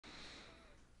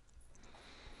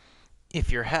If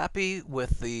you're happy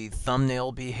with the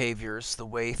thumbnail behaviors, the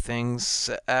way things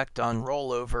act on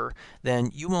rollover, then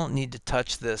you won't need to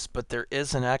touch this, but there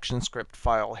is an ActionScript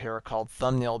file here called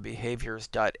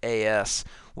thumbnailbehaviors.as,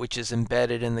 which is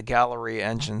embedded in the gallery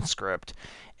engine script.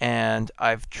 And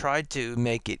I've tried to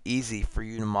make it easy for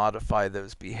you to modify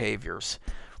those behaviors.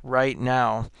 Right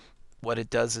now, what it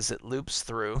does is it loops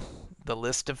through the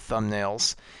list of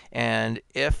thumbnails, and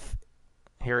if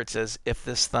here it says if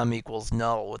this thumb equals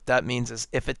null. What that means is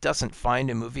if it doesn't find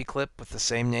a movie clip with the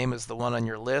same name as the one on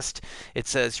your list, it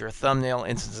says your thumbnail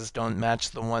instances don't match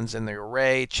the ones in the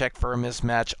array. Check for a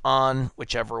mismatch on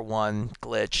whichever one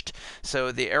glitched.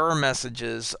 So the error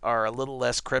messages are a little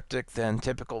less cryptic than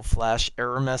typical Flash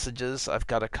error messages. I've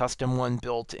got a custom one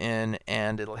built in,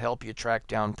 and it'll help you track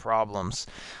down problems.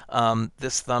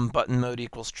 This thumb button mode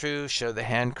equals true, show the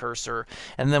hand cursor,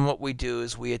 and then what we do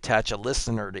is we attach a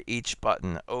listener to each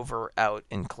button, over, out,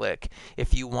 and click.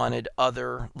 If you wanted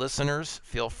other listeners,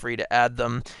 feel free to add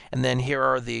them. And then here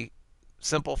are the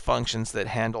simple functions that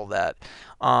handle that.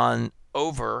 On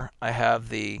over, I have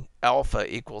the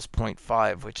alpha equals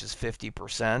 0.5, which is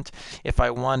 50%. If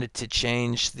I wanted to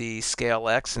change the scale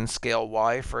X and scale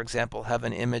Y, for example, have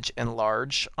an image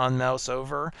enlarge on mouse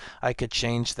over, I could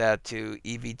change that to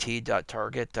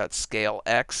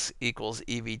evt.target.scale_x equals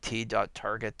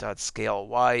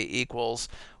evt.target.scale_y equals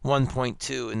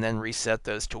 1.2, and then reset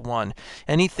those to 1.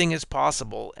 Anything is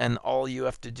possible, and all you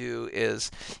have to do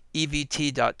is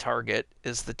evt.target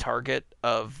is the target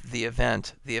of the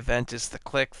event. The event is the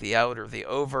click, the out, or the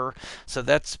over. So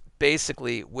that's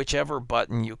basically whichever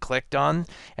button you clicked on,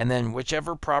 and then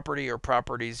whichever property or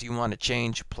properties you want to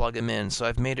change, plug them in. So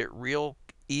I've made it real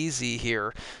easy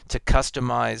here to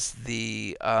customize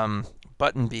the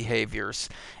button behaviors.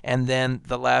 And then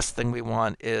the last thing we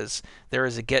want is there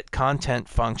is a get content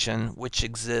function which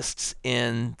exists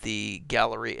in the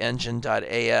gallery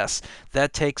engine.as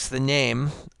that takes the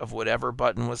name of whatever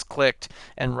button was clicked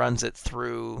and runs it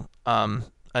through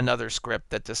another script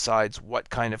that decides what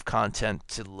kind of content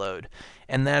to load.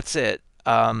 And that's it.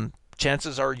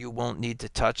 Chances are you won't need to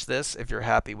touch this if you're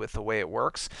happy with the way it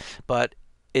works, but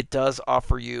it does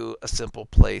offer you a simple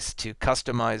place to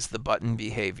customize the button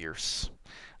behaviors.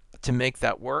 To make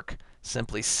that work,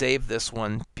 simply save this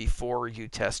one before you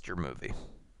test your movie.